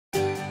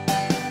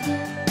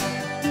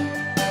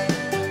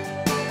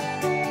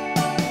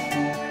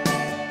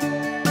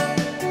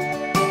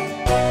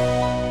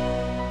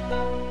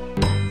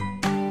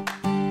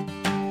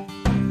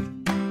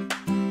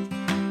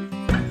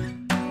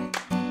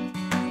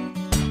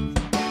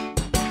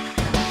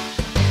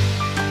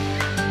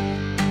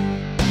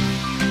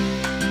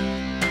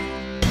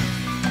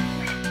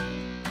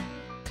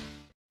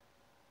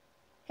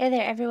Hey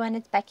there everyone,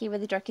 it's Becky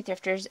with the Dorky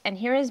Thrifters, and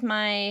here is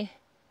my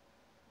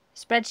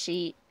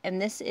spreadsheet,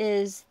 and this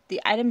is the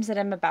items that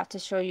I'm about to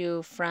show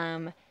you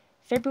from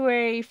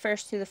February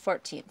 1st through the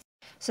 14th.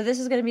 So this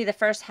is going to be the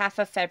first half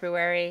of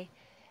February,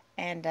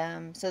 and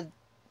so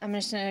I'm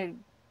just going to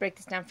break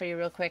this down for you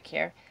real quick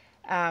here.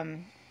 Let's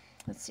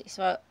see,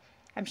 so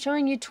I'm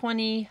showing you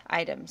 20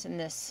 items in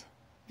this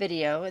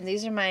video, and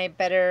these are my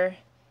better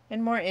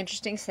and more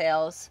interesting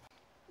sales.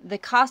 The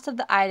cost of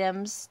the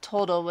items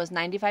total was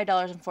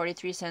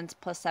 $95.43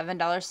 plus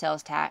 $7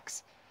 sales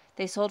tax.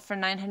 They sold for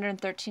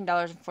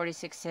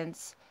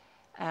 $913.46.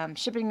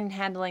 Shipping and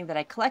handling that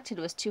I collected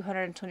was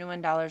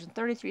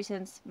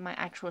 $221.33. My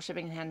actual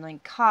shipping and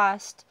handling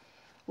cost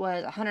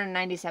was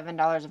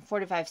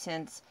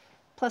 $197.45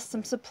 plus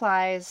some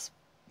supplies,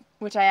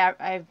 which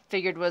I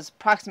figured was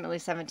approximately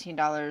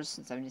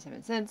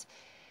 $17.77.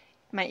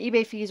 My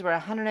eBay fees were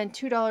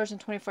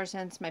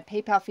 $102.24. My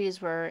PayPal fees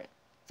were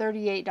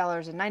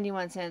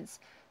 $38.91,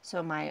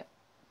 so my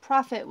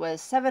profit was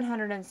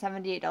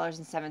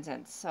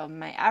 $778.07. So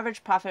my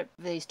average profit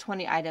for these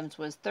 20 items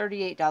was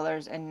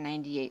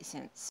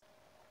 $38.98.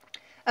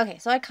 Okay,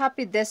 so I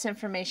copied this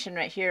information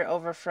right here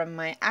over from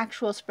my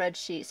actual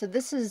spreadsheet. So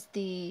this is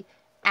the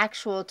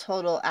actual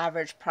total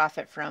average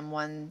profit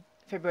from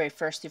February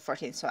 1st through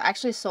 14th. So I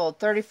actually sold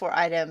 34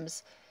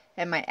 items,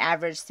 and my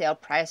average sale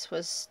price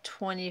was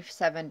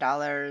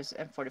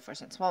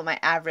 $27.44. Well, my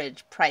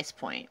average price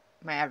point,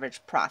 my average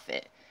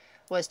profit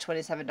was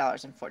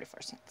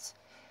 $27.44.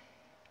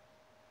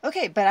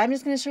 Okay, but I'm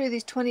just going to show you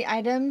these 20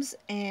 items,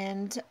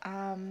 and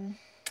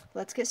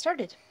let's get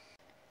started.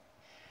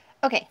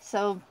 Okay,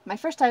 so my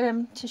first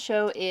item to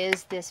show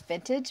is this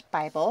vintage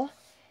Bible,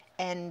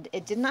 and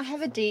it did not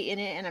have a date in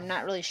it, and I'm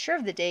not really sure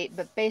of the date,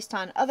 but based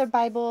on other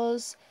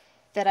Bibles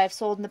that I've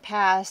sold in the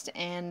past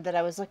and that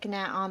I was looking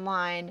at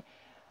online,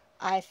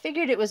 I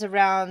figured it was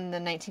around the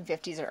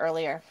 1950s or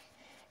earlier.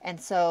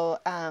 And so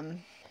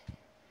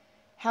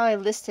how I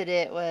listed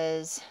it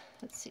was,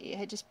 let's see,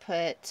 I just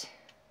put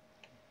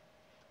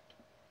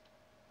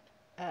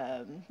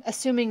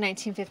assuming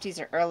 1950s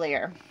or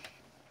earlier.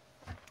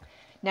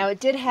 Now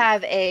it did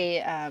have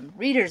a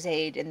reader's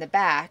aid in the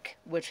back,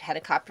 which had a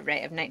copyright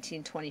of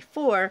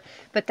 1924,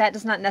 but that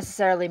does not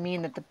necessarily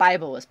mean that the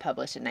Bible was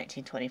published in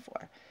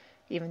 1924,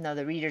 even though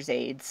the reader's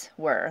aids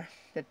were,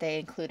 that they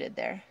included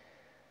there.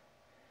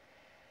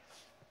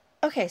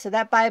 Okay, so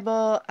that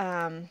Bible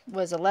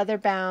was a leather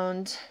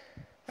bound,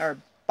 or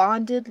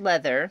bonded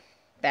leather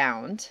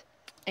bound,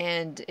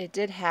 and it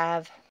did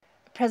have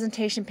a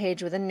presentation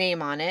page with a name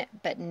on it,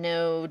 but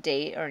no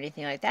date or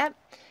anything like that.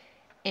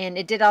 And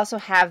it did also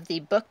have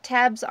the book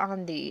tabs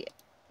on the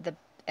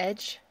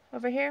edge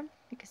over here.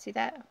 You can see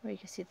that, where you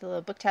can see the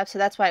little book tabs. So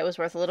that's why it was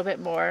worth a little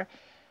bit more.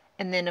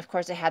 And then, of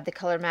course, it had the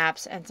color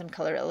maps and some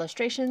color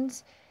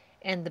illustrations.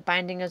 And the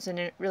binding was in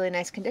a really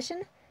nice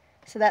condition.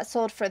 So that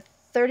sold for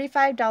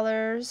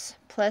 $35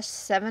 plus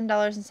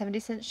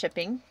 $7.70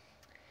 shipping.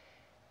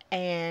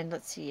 And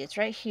let's see, it's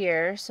right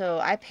here. So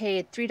I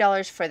paid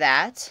 $3 for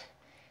that.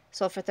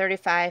 Sold for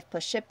 $35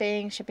 plus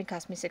shipping. Shipping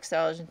cost me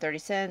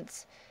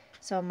 $6.30.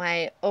 So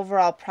my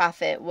overall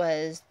profit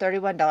was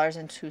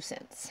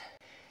 $31.02.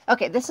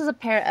 Okay, this is a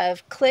pair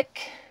of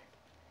Click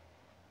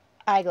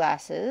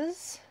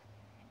eyeglasses.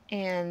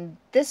 And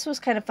this was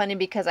kind of funny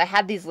because I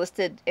had these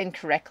listed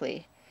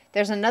incorrectly.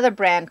 There's another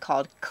brand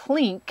called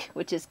Klink,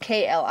 which is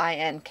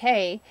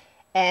K-L-I-N-K,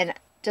 and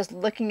just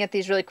looking at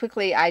these really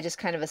quickly, I just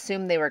kind of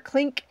assumed they were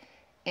Klink,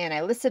 and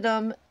I listed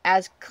them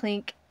as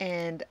Klink,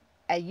 and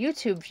a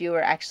YouTube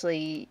viewer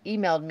actually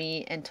emailed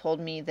me and told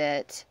me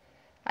that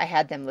I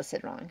had them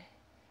listed wrong.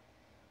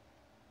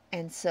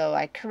 And so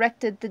I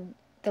corrected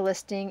the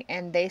listing,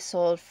 and they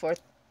sold for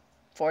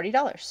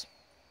 $40.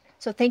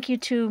 So thank you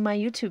to my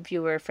YouTube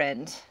viewer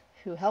friend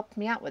who helped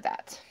me out with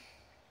that.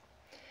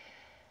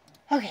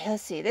 Okay,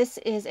 let's see. This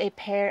is a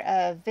pair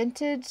of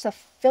vintage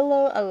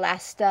Sophilo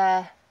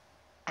Elasta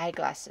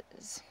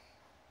eyeglasses.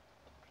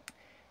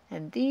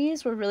 And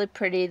these were really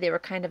pretty. They were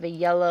kind of a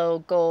yellow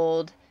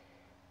gold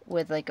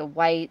with like a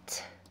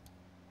white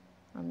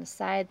on the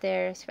side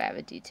there. See if I have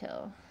a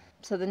detail.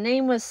 So the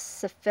name was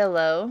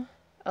Sophilo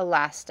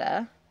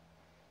Elasta.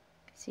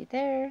 See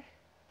there?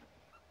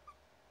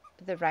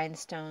 The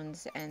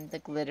rhinestones and the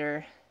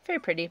glitter. Very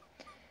pretty.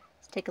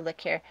 Let's take a look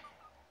here.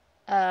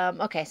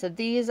 Okay, so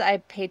these I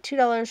paid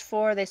 $2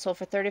 for. They sold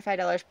for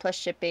 $35 plus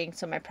shipping,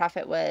 so my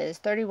profit was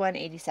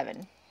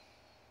 $31.87.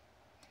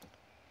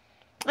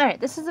 Alright,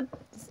 this is a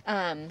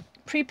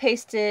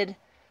pre-pasted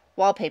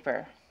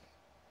wallpaper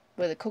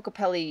with a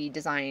Cocopelli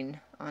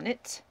design on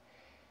it.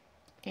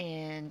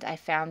 And I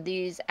found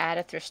these at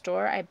a thrift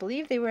store. I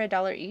believe they were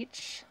 $1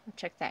 each. I'll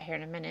check that here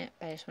in a minute,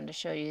 but I just wanted to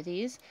show you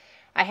these.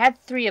 I had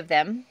 3 of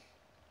them.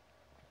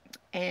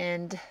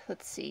 And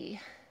let's see,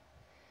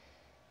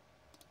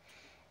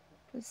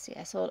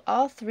 I sold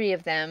all 3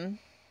 of them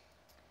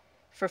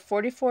for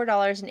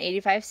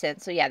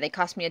 $44.85. So yeah, they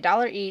cost me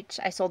 $1 each.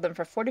 I sold them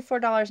for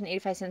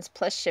 $44.85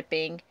 plus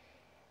shipping.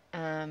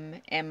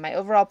 And my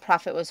overall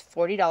profit was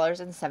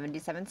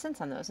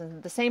 $40.77 on those.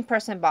 And the same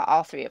person bought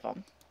all 3 of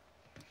them.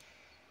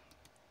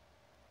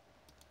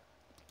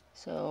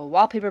 So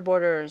wallpaper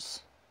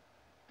borders.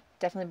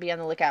 Definitely be on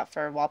the lookout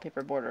for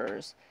wallpaper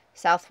borders.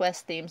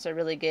 Southwest themes are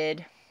really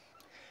good.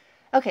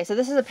 Okay, so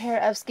this is a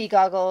pair of ski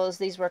goggles.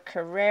 These were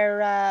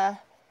Carrera,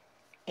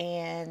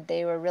 and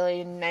they were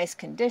really nice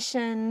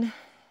condition.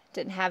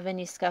 Didn't have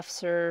any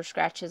scuffs or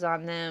scratches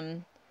on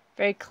them.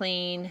 Very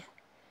clean.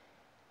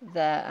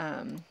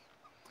 The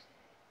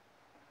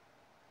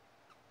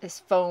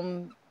this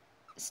foam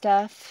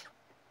stuff,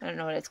 I don't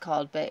know what it's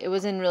called, but it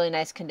was in really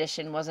nice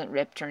condition, wasn't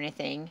ripped or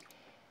anything.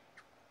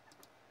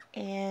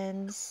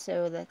 And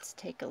so let's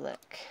take a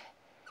look.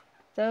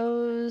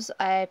 Those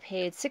I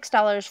paid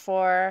 $6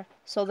 for,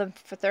 sold them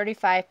for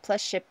 $35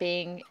 plus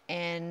shipping,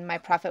 and my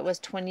profit was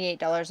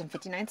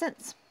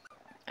 $28.59.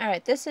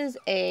 Alright, this is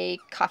a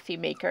coffee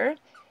maker.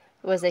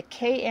 It was a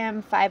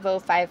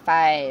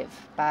KM5055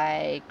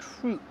 by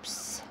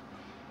Krups.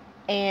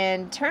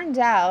 And turns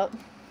out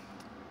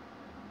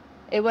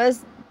it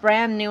was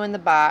brand new in the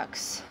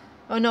box.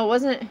 Oh no, it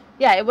wasn't.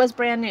 Yeah, it was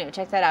brand new.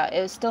 Check that out.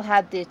 It still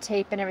had the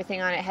tape and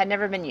everything on it. It had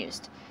never been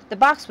used. The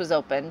box was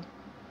open,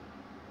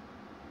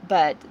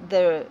 but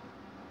the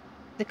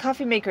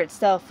coffee maker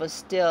itself was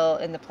still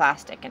in the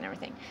plastic and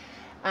everything.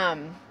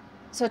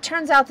 So it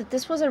turns out that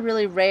this was a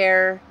really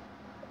rare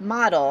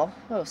model.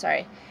 Oh,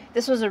 sorry.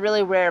 This was a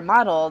really rare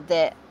model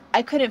that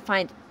I couldn't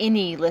find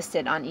any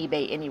listed on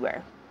eBay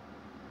anywhere,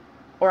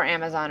 or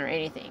Amazon or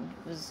anything.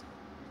 It was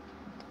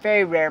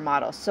very rare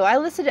model. So I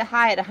listed it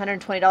high at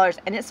 $120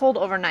 and it sold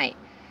overnight.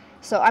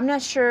 So I'm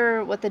not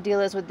sure what the deal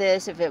is with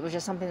this, if it was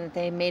just something that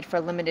they made for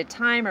a limited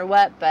time or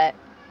what, but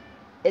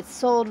it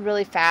sold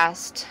really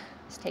fast.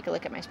 Let's take a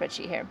look at my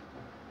spreadsheet here.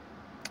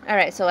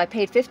 Alright, so I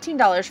paid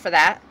 $15 for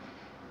that.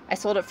 I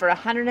sold it for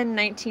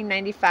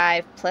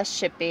 $119.95 plus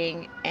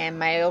shipping, and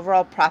my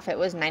overall profit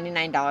was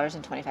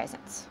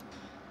 $99.25.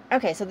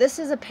 Okay, so this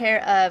is a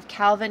pair of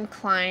Calvin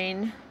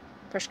Klein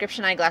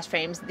prescription eyeglass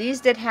frames.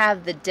 These did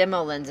have the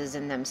demo lenses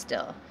in them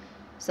still.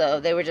 So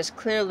they were just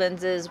clear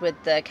lenses with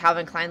the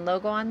Calvin Klein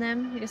logo on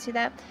them. You can see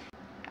that.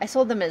 I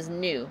sold them as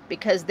new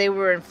because they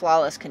were in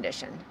flawless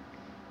condition.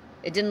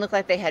 It didn't look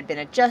like they had been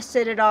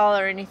adjusted at all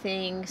or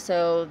anything.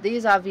 So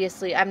these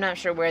obviously, I'm not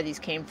sure where these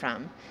came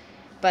from,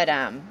 but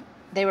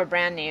they were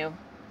brand new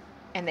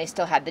and they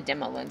still had the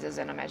demo lenses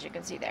in them, as you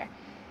can see there.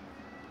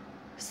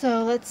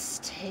 So let's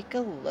take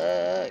a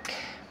look.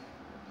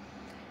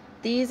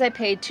 These I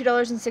paid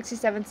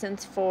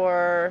 $2.67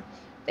 for.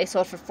 They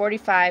sold for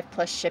 $45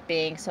 plus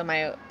shipping, so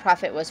my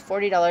profit was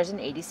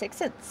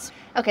 $40.86.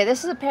 Okay,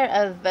 this is a pair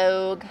of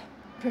Vogue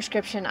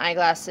prescription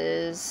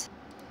eyeglasses.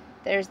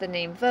 There's the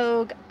name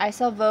Vogue. I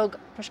sell Vogue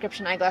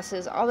prescription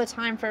eyeglasses all the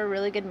time for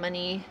really good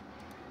money,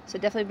 so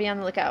definitely be on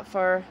the lookout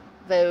for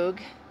Vogue.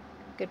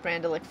 Good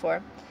brand to look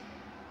for.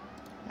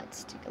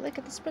 Let's take a look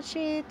at the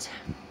spreadsheet.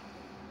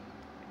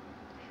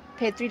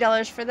 Paid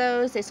 $3 for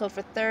those. They sold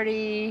for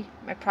 $30.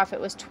 My profit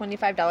was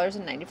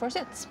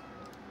 $25.94.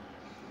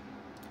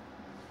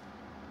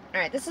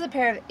 Alright, this is a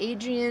pair of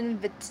Adrian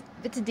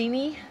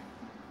Vittadini.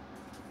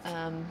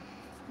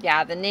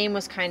 Yeah, the name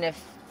was kind of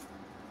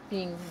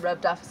being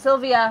rubbed off.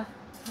 Sylvia,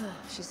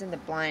 she's in the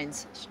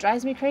blinds. She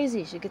drives me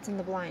crazy. She gets in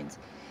the blinds.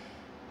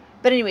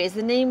 But anyways,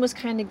 the name was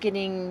kind of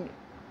getting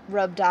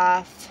rubbed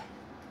off.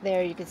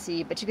 There you can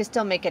see, but you can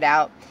still make it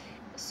out.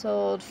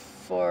 Sold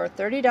for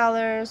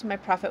 $30. My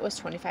profit was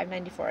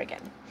 $25.94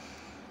 again.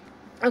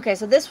 Okay,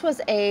 so this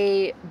was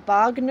a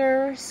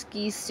Bogner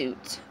ski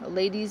suit, a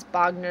lady's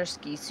Bogner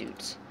ski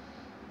suit,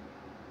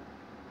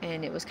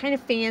 and it was kind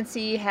of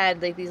fancy.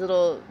 Had like these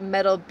little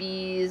metal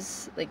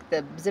bees, like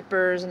the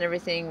zippers and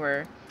everything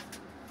were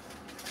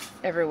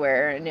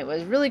everywhere, and it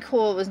was really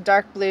cool. It was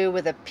dark blue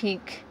with a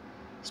pink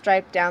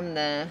stripe down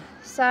the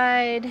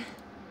side.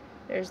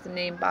 There's the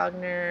name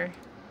Bogner.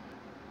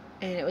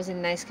 And it was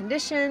in nice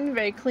condition,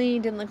 very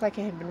clean, didn't look like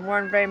it had been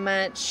worn very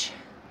much.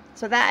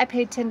 So that I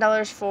paid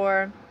 $10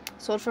 for,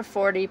 sold for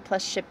 $40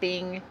 plus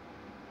shipping,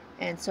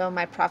 and so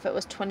my profit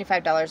was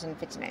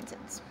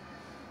 $25.59.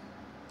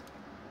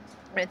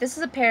 Alright, this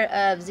is a pair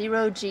of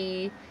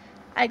 0G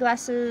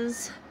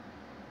eyeglasses.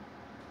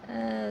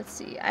 Let's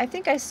see, I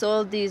think I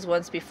sold these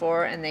once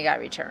before and they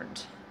got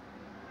returned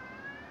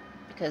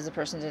because the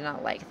person did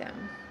not like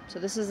them. So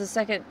this is the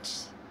second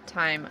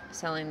time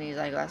selling these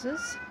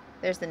eyeglasses.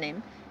 There's the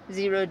name.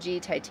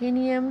 0G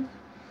titanium,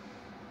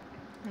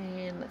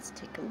 and let's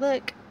take a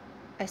look.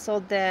 I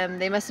sold them,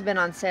 they must have been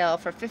on sale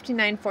for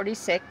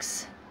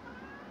 $59.46.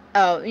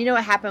 Oh, you know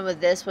what happened with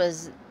this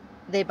was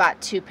they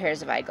bought 2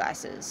 pairs of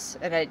eyeglasses,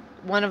 and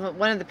one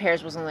of the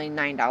pairs was only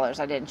 $9.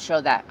 I didn't show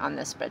that on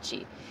this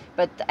spreadsheet,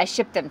 but I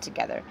shipped them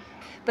together.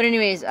 But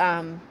anyways,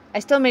 I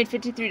still made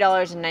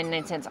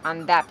 $53.99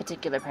 on that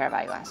particular pair of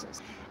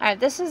eyeglasses. Alright,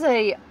 this is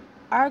a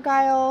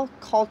Argyle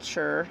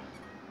Culture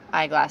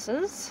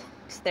eyeglasses.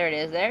 There it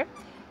is there.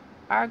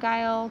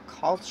 Argyle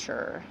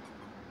Culture.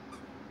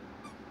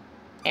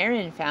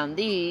 Erin found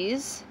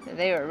these.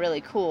 They were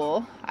really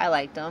cool. I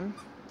liked them.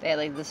 They had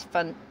like this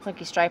fun,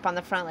 funky stripe on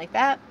the front like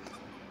that.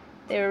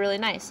 They were really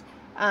nice.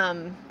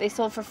 They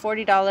sold for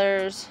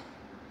 $40.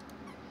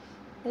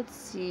 let's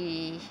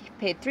see,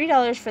 paid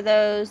 $3 for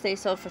those. They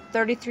sold for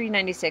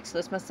 $33.96, so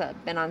this must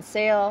have been on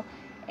sale,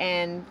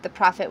 and the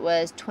profit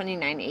was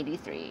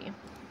 $29.83.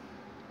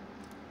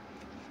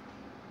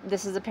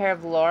 This is a pair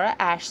of Laura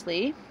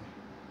Ashley,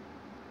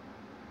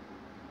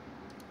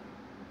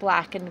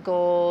 black and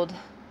gold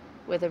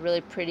with a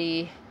really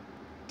pretty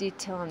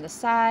detail on the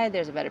side.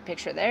 There's a better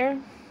picture there.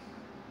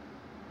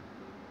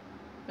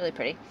 Really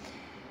pretty.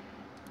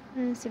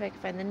 Let's see if I can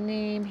find the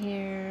name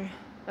here.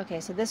 Okay,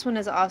 so this one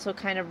is also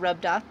kind of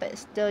rubbed off, but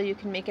still you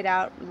can make it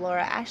out.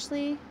 Laura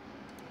Ashley,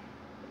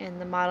 and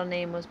the model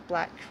name was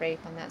Black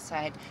Crepe on that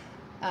side.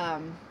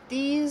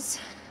 These,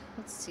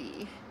 let's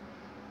see,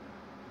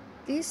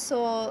 these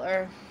sold,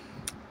 or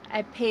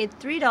I paid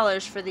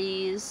 $3 for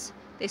these.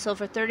 They sold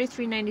for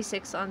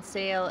 $33.96 on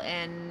sale,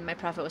 and my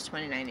profit was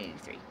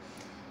 $29.83.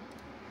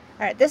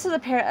 Alright, this is a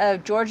pair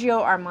of Giorgio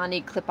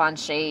Armani clip-on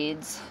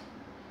shades.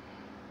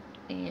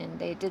 And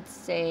they did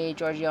say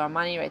Giorgio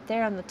Armani right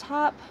there on the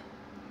top.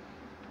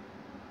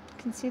 You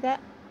can see that.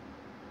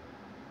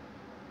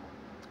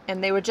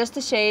 And they were just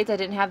the shades. I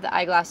didn't have the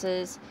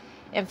eyeglasses.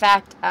 In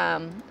fact, I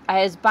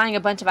was buying a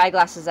bunch of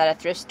eyeglasses at a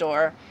thrift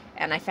store,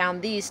 and I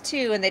found these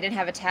too, and they didn't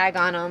have a tag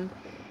on them.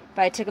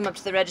 But I took them up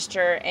to the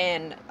register,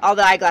 and all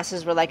the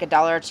eyeglasses were like $1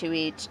 or $2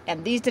 each,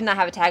 and these did not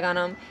have a tag on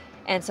them.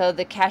 And so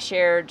the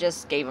cashier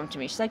just gave them to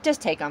me. She's like, just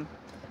take them.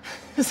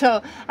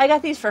 So I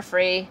got these for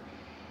free.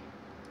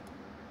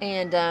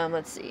 And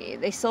let's see,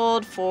 they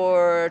sold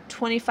for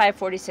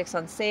 $25.46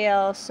 on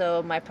sale,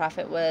 so my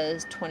profit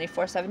was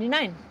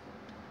 $24.79.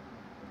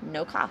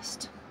 No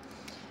cost.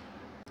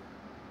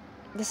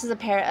 This is a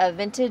pair of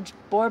vintage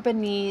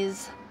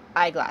Bourbonese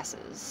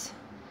eyeglasses.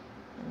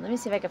 And let me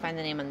see if I can find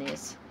the name on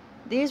these.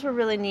 These were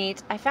really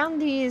neat. I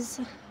found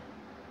these,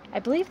 I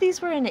believe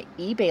these were in an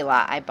eBay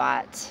lot I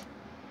bought.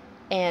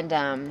 And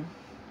can't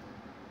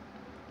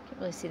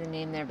really see the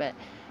name there, but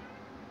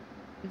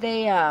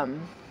they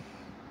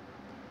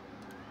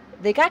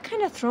got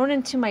kind of thrown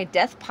into my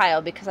death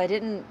pile because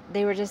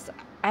they were just,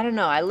 I don't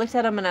know, I looked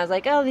at them and I was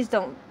like, oh, these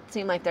don't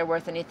seem like they're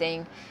worth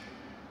anything.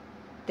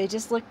 They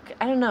just look,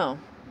 I don't know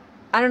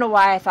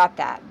why I thought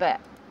that, but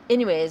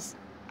anyways,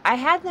 I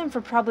had them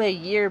for probably a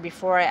year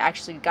before I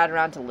actually got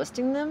around to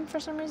listing them for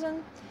some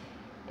reason.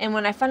 And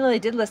when I finally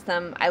did list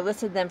them, I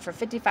listed them for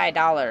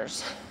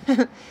 $55.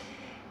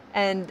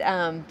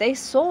 And they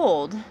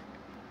sold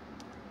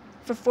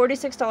for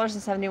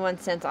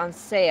 $46.71 on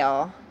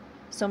sale.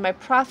 So my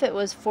profit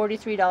was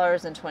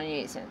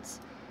 $43.28.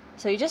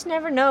 So you just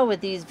never know with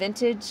these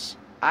vintage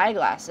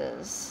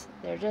eyeglasses.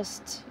 They're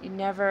just, you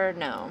never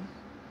know.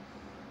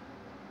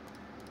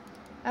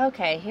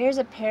 Okay, here's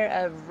a pair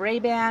of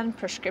Ray-Ban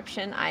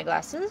prescription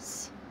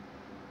eyeglasses.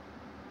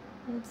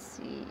 Let's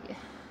see.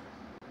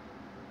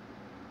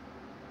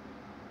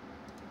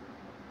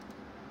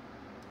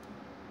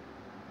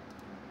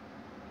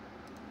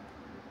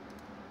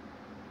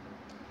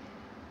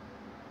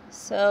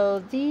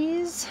 So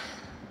these,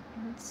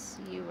 let's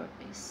see what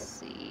we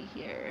see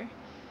here.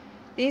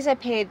 These I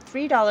paid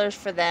 $3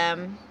 for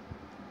them,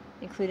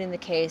 including the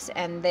case,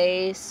 and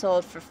they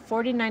sold for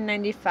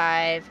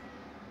 $49.95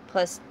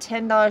 plus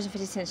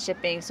 $10.50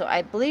 shipping. So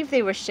I believe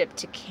they were shipped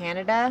to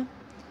Canada.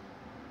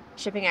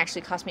 Shipping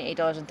actually cost me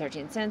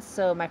 $8.13,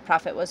 so my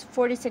profit was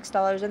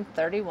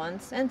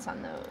 $46.31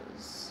 on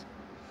those.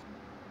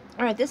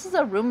 Alright, this is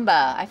a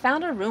Roomba. I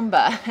found a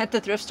Roomba at the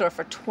thrift store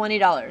for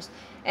 $20,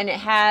 and it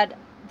had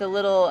the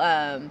little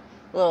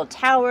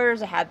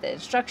towers, it had the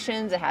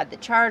instructions, it had the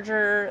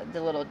charger,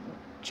 the little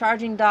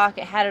charging dock,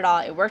 it had it all.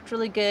 It worked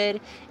really good.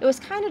 It was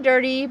kind of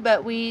dirty,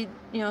 but we,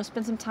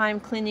 spent some time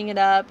cleaning it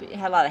up. It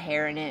had a lot of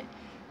hair in it.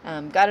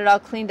 Got it all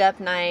cleaned up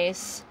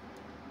nice,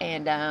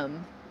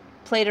 and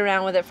played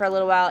around with it for a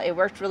little while. It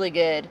worked really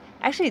good.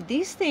 Actually,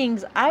 these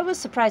things, I was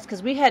surprised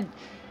because we had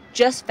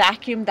just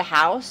vacuumed the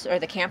house, or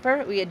the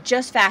camper. We had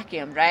just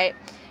vacuumed, right?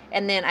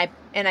 And then I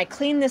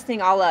cleaned this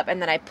thing all up,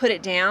 and then I put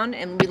it down,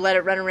 and we let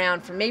it run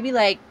around for maybe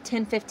like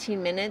 10-15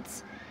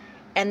 minutes.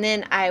 And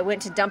then I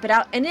went to dump it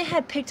out, and it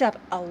had picked up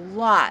a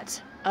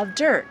lot of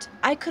dirt.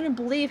 I couldn't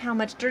believe how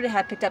much dirt it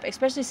had picked up,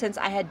 especially since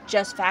I had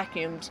just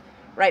vacuumed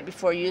right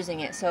before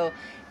using it. So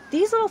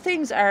these little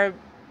things are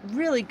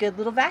really good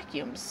little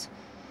vacuums.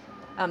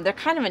 They're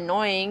kind of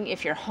annoying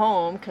if you're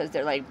home because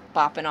they're like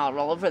bopping all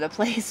over the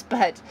place.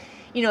 But,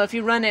 if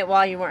you run it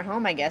while you weren't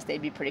home, I guess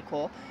they'd be pretty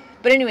cool.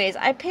 But anyways,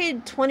 I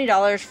paid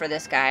 $20 for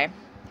this guy.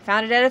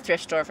 Found it at a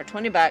thrift store for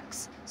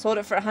 $20. Sold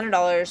it for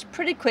 $100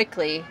 pretty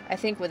quickly. I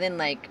think within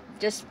like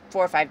just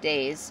 4 or 5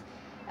 days.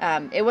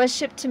 It was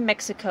shipped to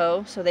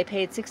Mexico, so they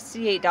paid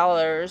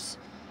 $68,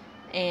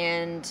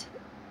 and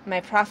my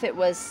profit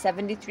was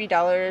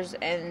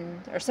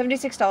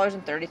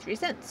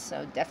 $76.33.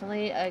 So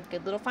definitely a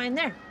good little find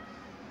there.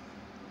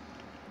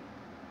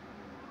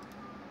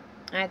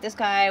 Alright, this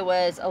guy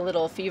was a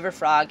little fever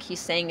frog. He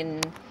sang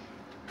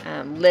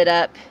and lit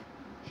up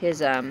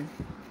his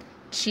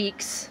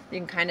cheeks. You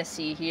can kind of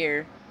see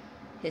here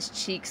his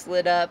cheeks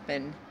lit up,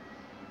 and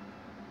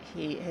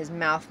his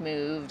mouth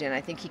moved, and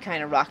I think he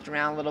kind of rocked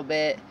around a little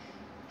bit.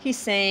 He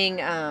sang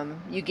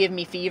You Give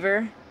Me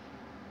Fever,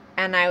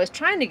 And I was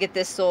trying to get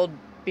this sold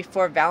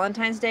before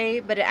Valentine's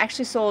Day, but it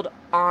actually sold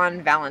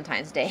on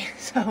Valentine's Day.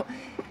 So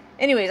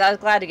anyways, I was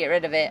glad to get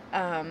rid of it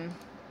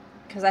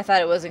because I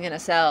thought it wasn't going to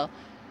sell.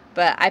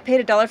 But I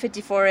paid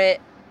 $1.50 for it.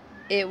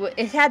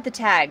 It had the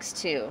tags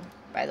too,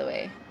 by the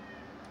way.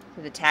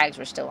 So the tags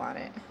were still on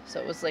it. So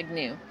it was like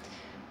new.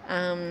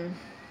 Where'd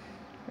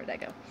that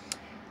go?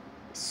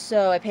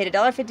 So I paid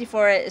 $1.50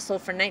 for it. It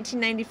sold for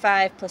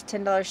 $19.95 plus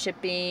 $10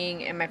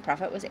 shipping, and my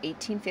profit was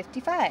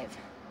 $18.55.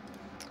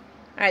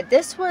 Alright,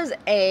 this was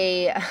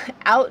a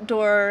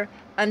outdoor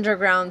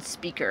underground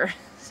speaker.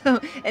 So,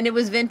 and it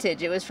was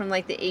vintage. It was from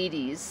like the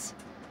 80s,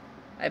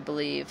 I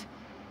believe.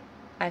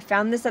 I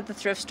found this at the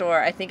thrift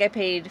store. I think I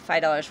paid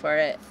 $5 for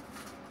it.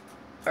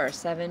 Or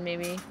 $7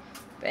 maybe.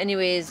 But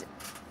anyways,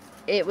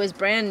 it was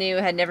brand new,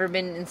 had never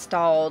been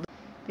installed.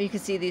 But you can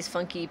see these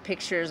funky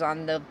pictures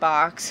on the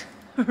box.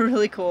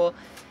 Really cool.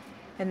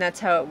 And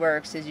that's how it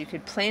works, is you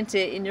could plant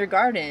it in your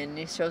garden.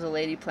 It shows a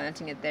lady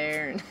planting it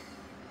there. And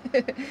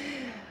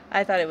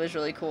I thought it was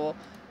really cool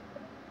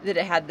that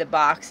it had the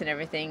box and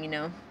everything, you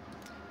know.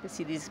 You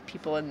see these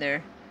people in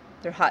their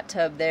hot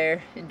tub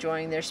there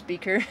enjoying their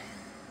speaker.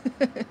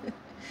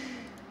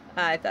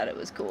 I thought it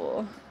was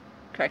cool.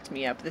 Cracked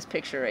me up. This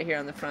picture right here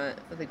on the front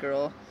with a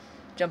girl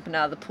jumping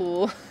out of the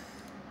pool.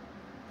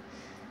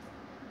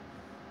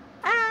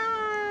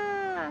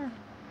 Ah!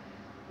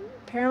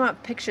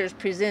 Paramount Pictures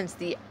presents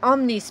the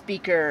Omni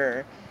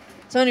speaker.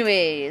 So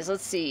anyways,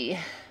 let's see.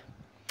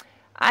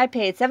 I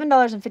paid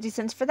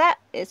 $7.50 for that.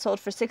 It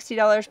sold for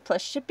 $60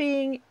 plus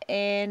shipping,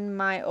 and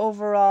my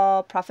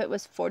overall profit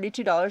was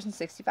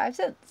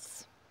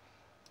 $42.65.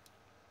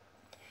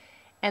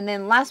 And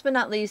then last but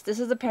not least, this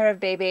is a pair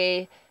of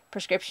Bebe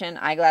prescription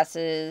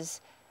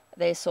eyeglasses.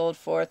 They sold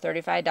for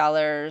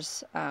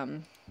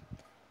 $35.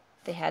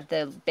 They had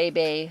the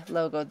Bebe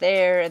logo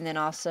there, and then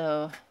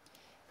also,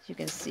 as you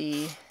can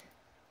see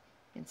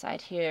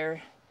inside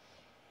here,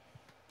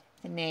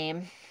 the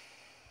name.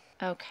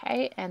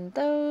 Okay, and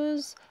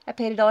those I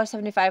paid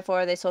 $1.75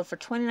 for. They sold for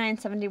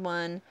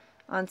 $29.71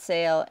 on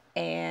sale,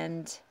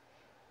 and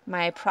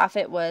my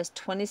profit was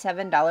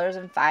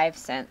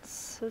 $27.05.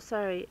 So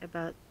sorry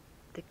about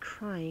the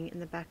crying in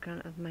the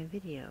background of my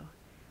video.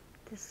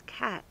 This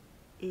cat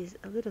is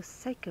a little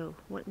psycho,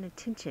 wanting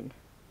attention.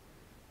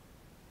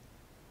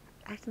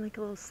 Acting like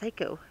a little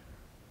psycho.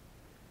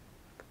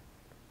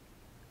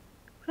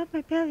 Rub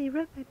my belly,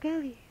 rub my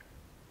belly.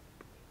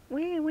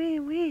 Where,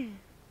 where, where?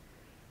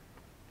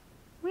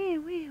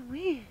 Where, where,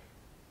 where?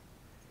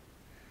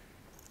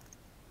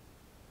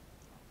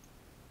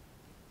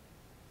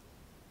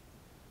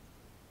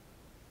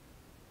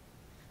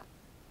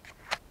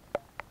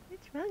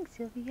 What's wrong,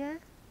 Sylvia?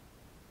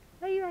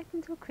 Why are you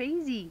acting so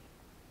crazy?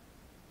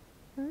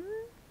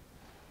 Huh?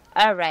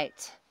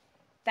 Alright.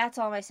 That's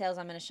all my sales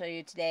I'm going to show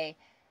you today.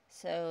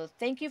 So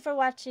thank you for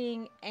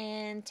watching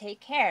and take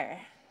care.